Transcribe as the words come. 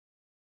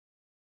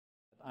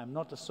I'm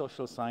not a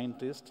social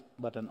scientist,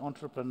 but an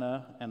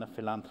entrepreneur and a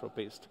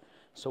philanthropist.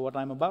 So what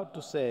I'm about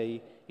to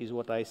say is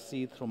what I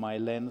see through my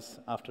lens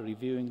after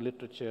reviewing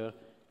literature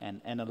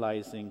and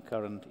analyzing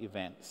current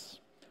events.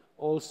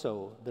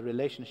 Also, the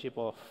relationship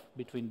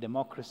between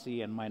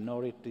democracy and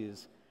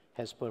minorities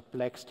has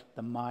perplexed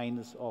the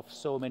minds of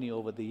so many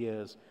over the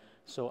years,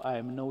 so I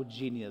am no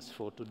genius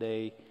for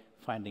today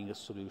finding a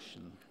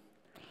solution.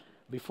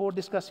 Before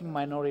discussing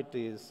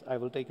minorities, I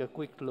will take a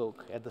quick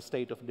look at the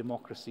state of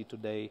democracy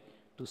today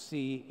to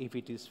see if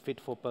it is fit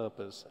for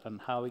purpose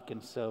and how it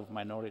can serve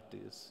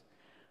minorities.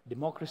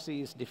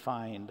 Democracy is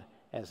defined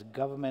as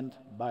government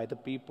by the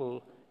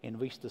people in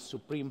which the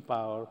supreme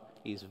power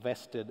is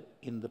vested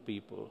in the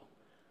people.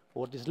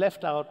 What is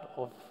left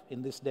out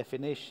in this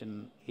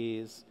definition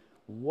is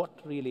what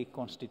really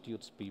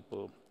constitutes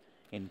people.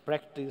 In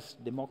practice,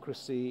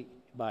 democracy,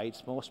 by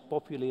its most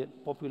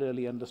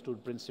popularly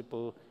understood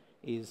principle,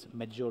 is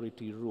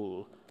majority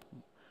rule.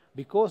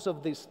 Because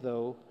of this,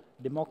 though,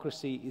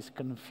 democracy is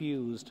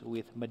confused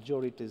with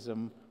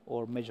majoritism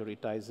or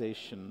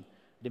majoritization.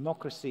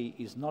 Democracy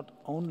is not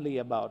only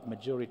about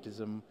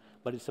majoritism,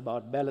 but it's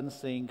about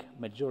balancing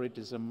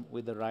majoritism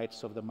with the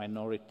rights of the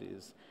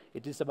minorities.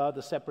 It is about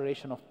the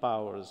separation of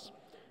powers,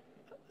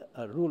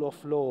 rule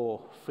of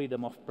law,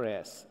 freedom of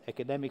press,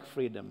 academic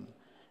freedom,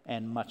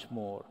 and much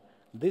more.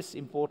 This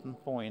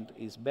important point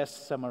is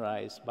best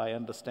summarized by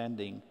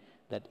understanding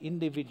that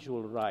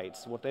individual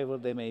rights, whatever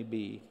they may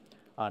be,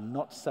 are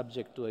not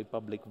subject to a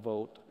public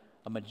vote.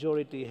 A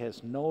majority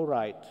has no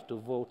right to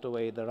vote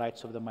away the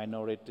rights of the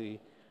minority.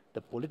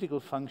 The political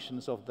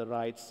functions of the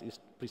rights is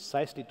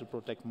precisely to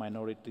protect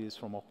minorities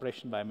from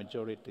oppression by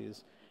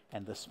majorities,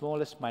 and the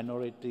smallest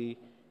minority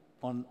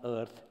on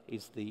earth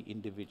is the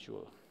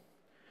individual.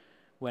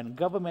 When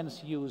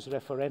governments use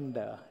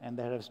referenda, and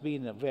there has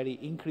been a very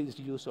increased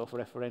use of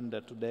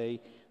referenda today,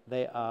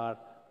 they are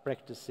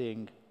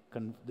practicing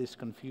this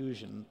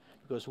confusion,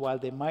 because while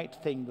they might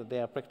think that they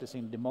are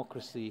practicing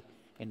democracy,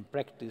 in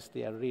practice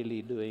they are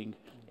really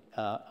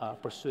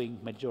pursuing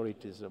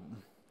majoritism.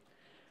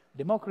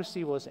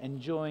 Democracy was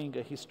enjoying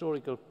a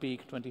historical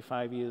peak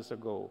 25 years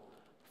ago.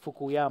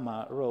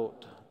 Fukuyama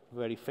wrote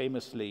very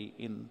famously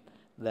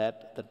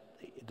that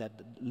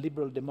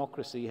liberal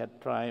democracy had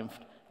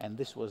triumphed and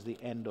this was the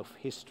end of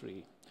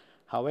history.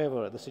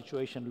 However, the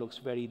situation looks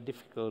very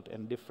difficult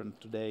and different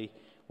today,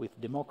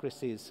 with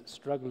democracies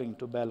struggling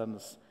to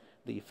balance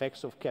the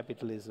effects of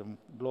capitalism,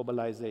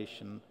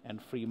 globalization,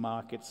 and free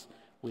markets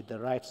with the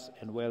rights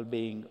and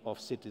well-being of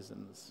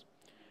citizens.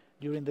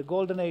 During the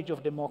golden age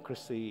of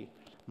democracy,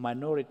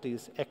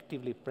 minorities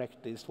actively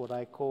practiced what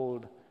I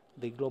called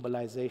the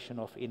globalization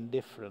of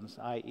indifference,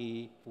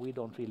 i.e., we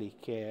don't really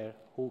care,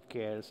 who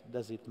cares,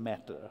 does it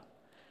matter?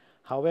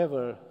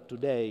 However,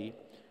 today,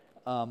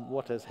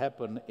 what has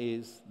happened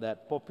is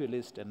that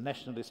populist and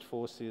nationalist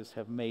forces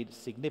have made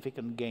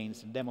significant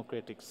gains in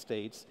democratic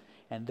states,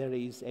 and there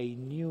is a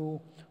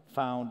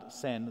new-found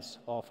sense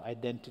of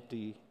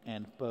identity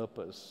and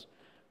purpose.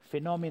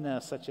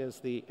 Phenomena such as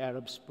the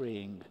Arab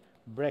Spring,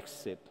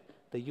 Brexit,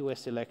 the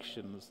US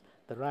elections,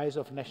 the rise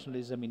of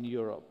nationalism in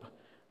Europe,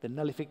 the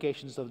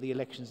nullifications of the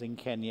elections in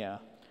Kenya,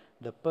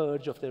 the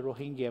purge of the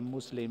Rohingya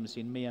Muslims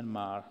in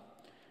Myanmar,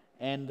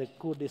 and the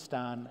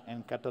Kurdistan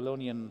and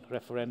Catalonian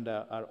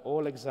referenda are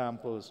all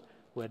examples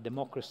where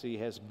democracy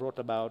has brought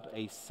about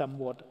a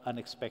somewhat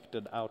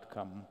unexpected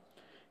outcome.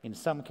 In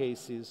some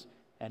cases,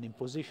 an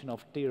imposition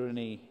of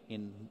tyranny;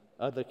 in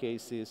other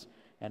cases,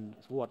 and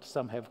what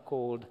some have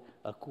called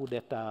a coup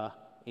d'etat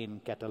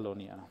in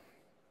Catalonia.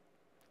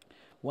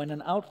 When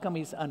an outcome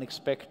is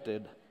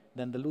unexpected,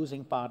 then the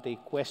losing party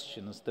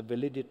questions the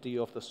validity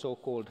of the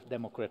so-called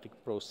democratic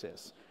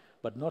process.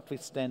 But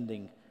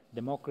notwithstanding,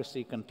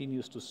 democracy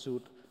continues to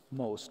suit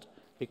most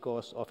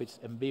because of its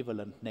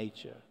ambivalent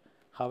nature.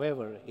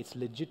 However, its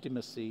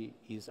legitimacy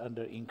is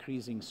under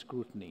increasing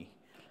scrutiny.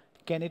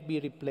 Can it be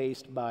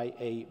replaced by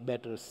a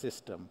better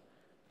system?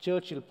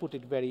 Churchill put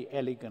it very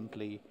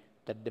elegantly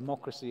that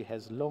democracy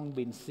has long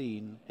been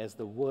seen as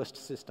the worst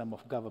system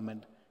of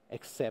government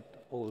except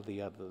all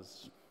the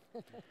others.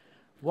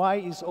 Why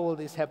is all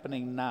this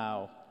happening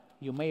now?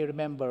 You may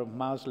remember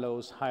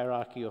Maslow's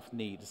hierarchy of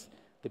needs,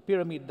 the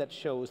pyramid that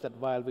shows that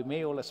while we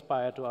may all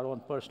aspire to our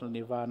own personal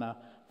nirvana,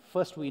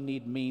 first we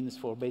need means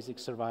for basic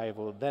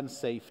survival, then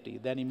safety,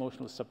 then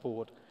emotional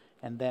support,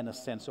 and then a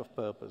sense of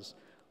purpose.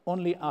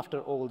 Only after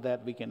all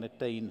that we can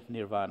attain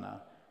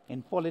nirvana.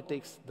 In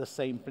politics, the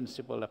same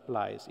principle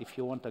applies. If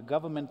you want a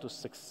government to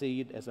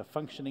succeed as a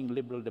functioning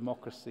liberal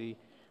democracy,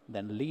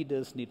 then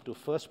leaders need to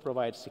first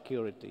provide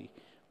security,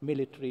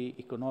 military,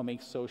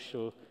 economic,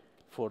 social,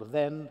 for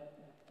then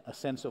a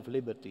sense of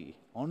liberty.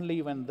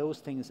 Only when those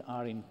things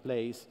are in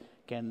place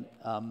can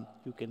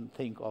you can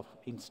think of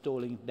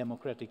installing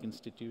democratic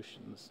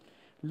institutions.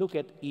 Look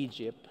at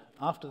Egypt.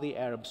 After the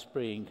Arab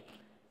Spring,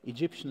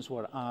 Egyptians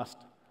were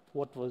asked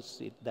what was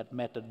it that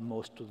mattered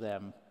most to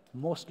them.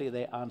 Mostly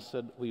they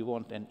answered, we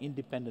want an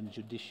independent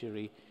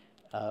judiciary.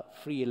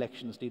 Free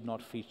elections did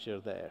not feature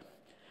there.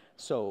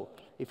 So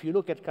if you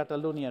look at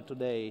Catalonia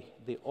today,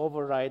 the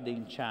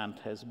overriding chant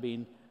has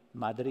been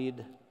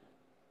Madrid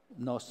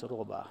nos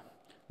roba,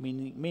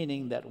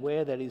 meaning that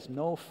where there is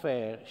no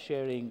fair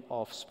sharing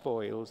of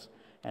spoils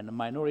and a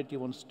minority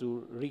wants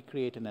to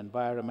recreate an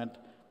environment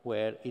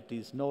where it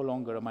is no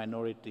longer a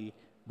minority,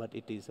 but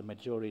it is a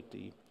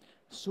majority.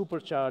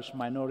 Supercharged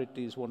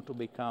minorities want to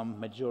become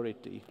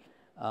majority.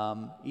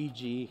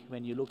 E.g.,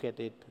 when you look at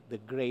it,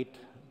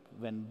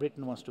 when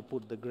Britain wants to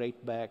put the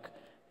great back,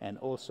 and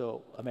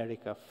also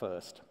America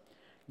first.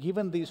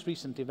 Given these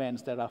recent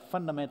events, there are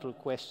fundamental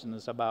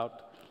questions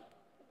about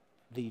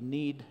the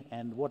need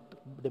and what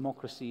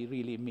democracy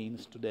really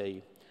means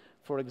today.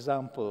 For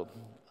example,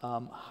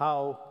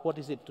 what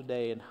is it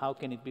today and how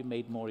can it be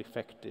made more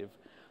effective?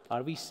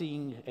 Are we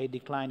seeing a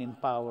decline in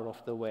power of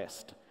the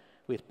West,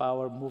 with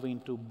power moving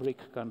to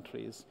BRIC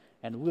countries?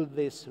 And will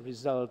this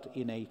result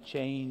in a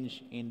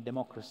change in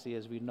democracy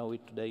as we know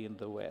it today in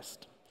the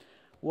West?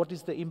 What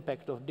is the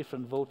impact of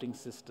different voting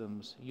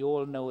systems? You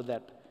all know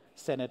that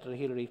Senator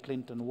Hillary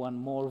Clinton won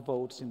more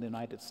votes in the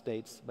United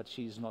States, but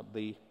she's not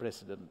the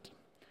president.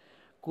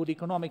 Could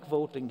economic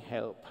voting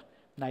help?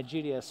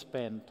 Nigeria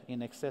spent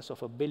in excess of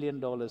 $1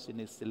 billion in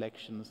its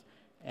elections,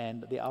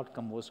 and the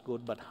outcome was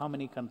good, but how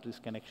many countries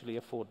can actually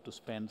afford to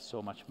spend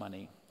so much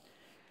money?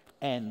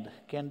 And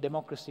can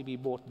democracy be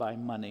bought by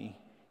money?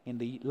 In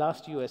the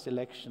last US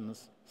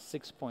elections,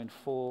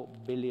 $6.4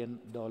 billion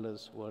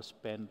were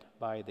spent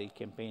by the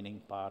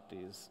campaigning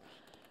parties.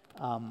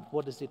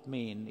 What does it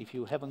mean? If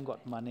you haven't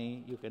got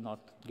money, you cannot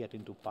get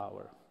into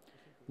power.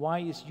 Why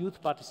is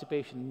youth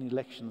participation in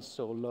elections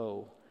so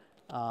low?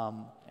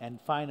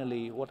 And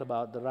finally, what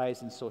about the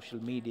rise in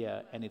social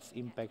media and its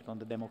impact on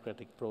the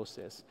democratic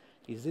process?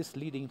 Is this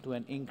leading to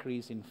an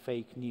increase in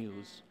fake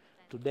news?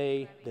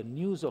 Today, the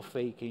news of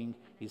faking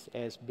is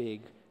as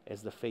big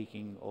as the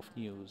faking of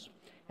news.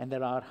 And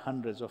there are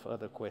hundreds of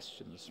other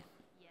questions.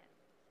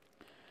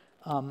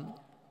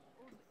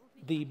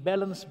 The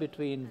balance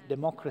between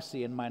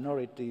democracy and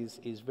minorities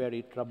is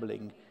very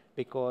troubling,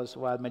 because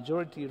while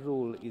majority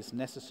rule is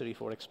necessary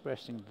for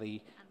expressing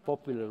the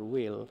popular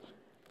will,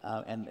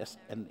 and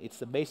it's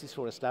the basis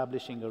for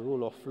establishing a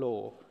rule of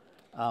law,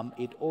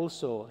 it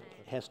also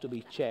has to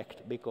be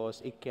checked,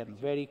 because it can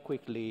very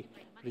quickly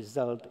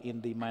result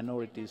in the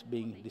minorities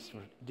being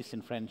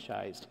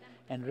disenfranchised.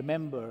 And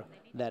remember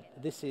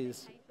that this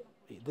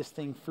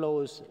thing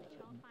flows,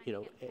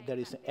 there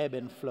is an ebb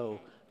and flow.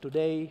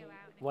 Today,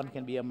 one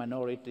can be a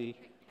minority,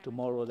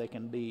 tomorrow they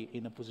can be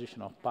in a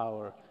position of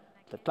power.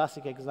 The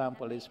classic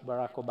example is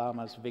Barack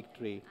Obama's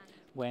victory,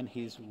 when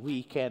his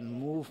We Can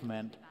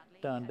movement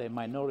turned a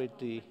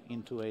minority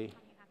into a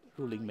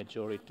ruling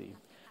majority.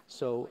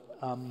 So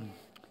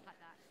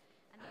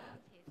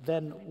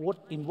then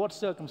in what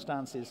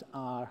circumstances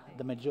are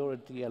the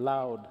majority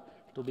allowed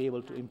to be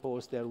able to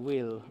impose their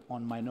will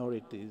on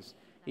minorities?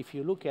 If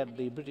you look at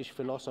the British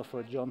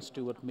philosopher John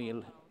Stuart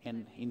Mill,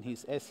 in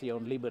his essay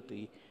on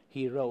liberty,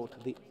 he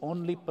wrote, "The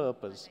only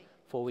purpose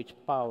for which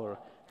power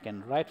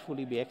can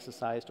rightfully be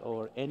exercised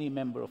over any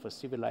member of a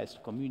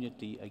civilized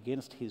community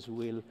against his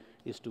will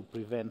is to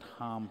prevent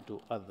harm to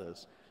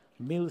others."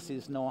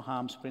 Mill's no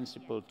harms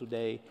principle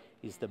today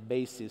is the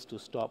basis to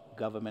stop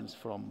governments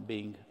from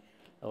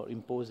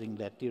imposing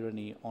their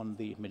tyranny on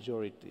the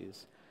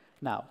majorities.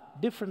 Now,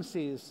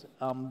 differences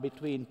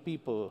between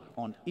people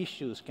on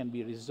issues can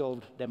be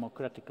resolved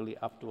democratically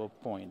up to a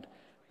point,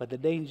 but the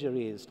danger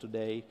is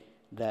today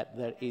that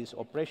there is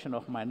oppression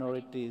of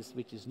minorities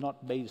which is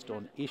not based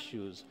on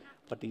issues,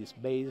 but is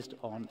based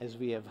on, as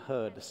we have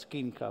heard,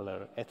 skin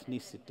color,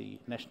 ethnicity,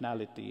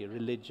 nationality,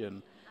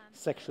 religion,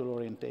 sexual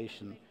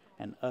orientation,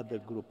 and other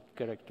group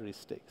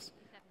characteristics.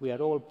 We are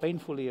all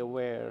painfully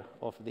aware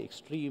of the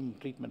extreme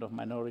treatment of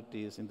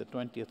minorities in the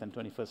 20th and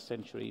 21st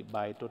century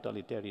by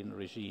totalitarian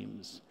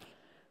regimes.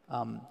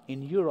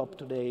 In Europe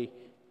today,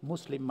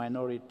 Muslim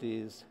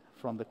minorities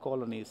from the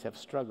colonies have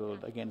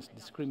struggled against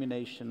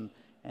discrimination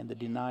and the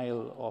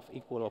denial of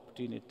equal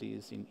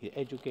opportunities in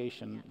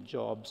education,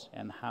 jobs,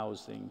 and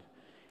housing.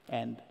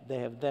 And they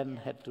have then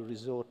had to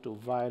resort to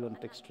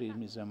violent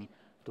extremism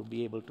to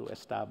be able to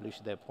establish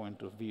their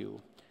point of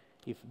view.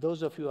 If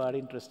those of you are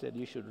interested,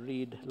 you should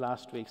read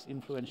last week's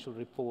influential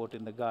report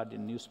in the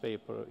Guardian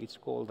newspaper. It's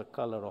called The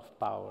Color of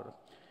Power.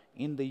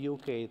 In the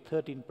UK,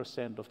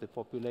 13% of the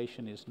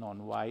population is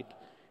non-white,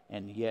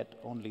 and yet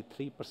only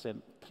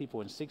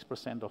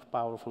 3.6% of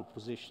powerful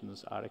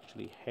positions are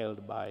actually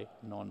held by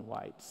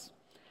non-whites.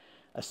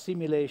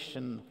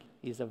 Assimilation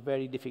is a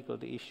very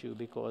difficult issue,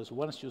 because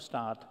once you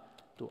start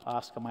to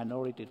ask a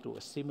minority to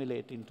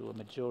assimilate into a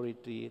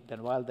majority,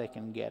 then while they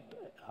can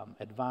get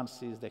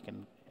advances, they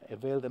can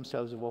avail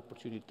themselves of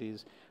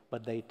opportunities,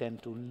 but they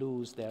tend to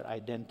lose their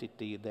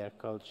identity, their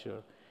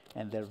culture,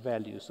 and their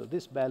values. So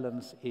this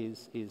balance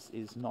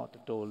is not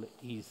at all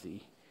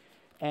easy.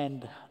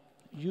 And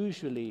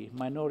usually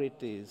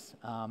minorities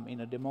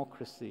in a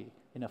democracy,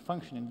 in a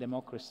functioning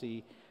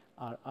democracy,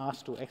 are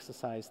asked to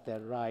exercise their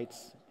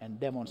rights and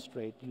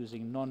demonstrate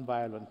using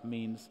non-violent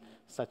means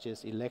such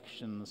as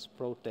elections,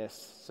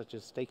 protests, such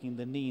as taking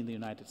the knee in the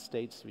United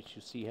States, which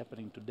you see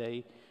happening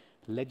today,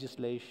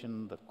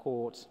 legislation, the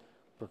courts,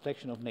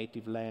 protection of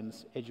native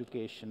lands,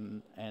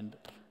 education, and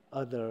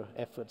other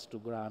efforts to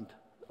grant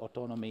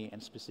autonomy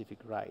and specific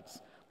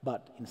rights.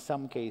 But in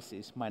some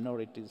cases,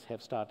 minorities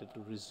have started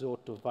to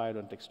resort to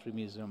violent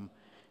extremism,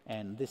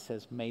 and this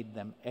has made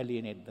them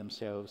alienate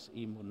themselves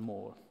even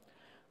more.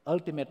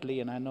 Ultimately,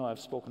 and I know I've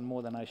spoken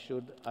more than I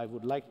should, I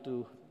would like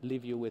to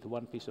leave you with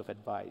one piece of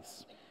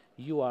advice.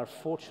 You are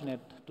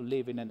fortunate to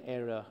live in an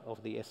era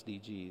of the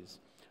SDGs.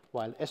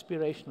 While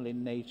aspirational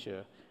in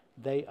nature,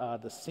 they are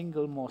the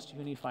single most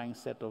unifying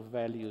set of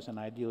values and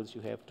ideals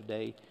you have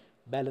today,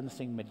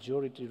 balancing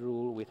majority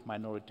rule with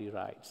minority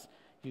rights.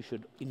 You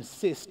should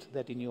insist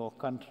that in your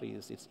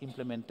countries its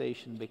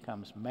implementation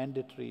becomes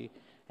mandatory,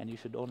 and you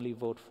should only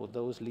vote for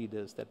those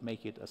leaders that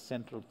make it a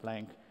central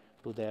plank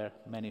to their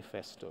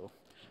manifesto.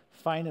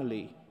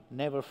 Finally,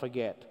 never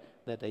forget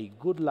that a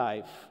good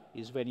life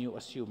is when you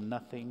assume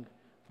nothing,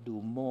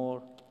 do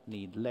more,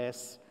 need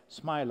less,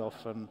 smile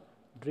often,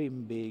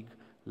 dream big,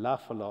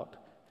 laugh a lot,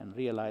 and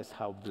realize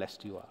how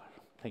blessed you are.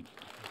 Thank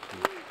you.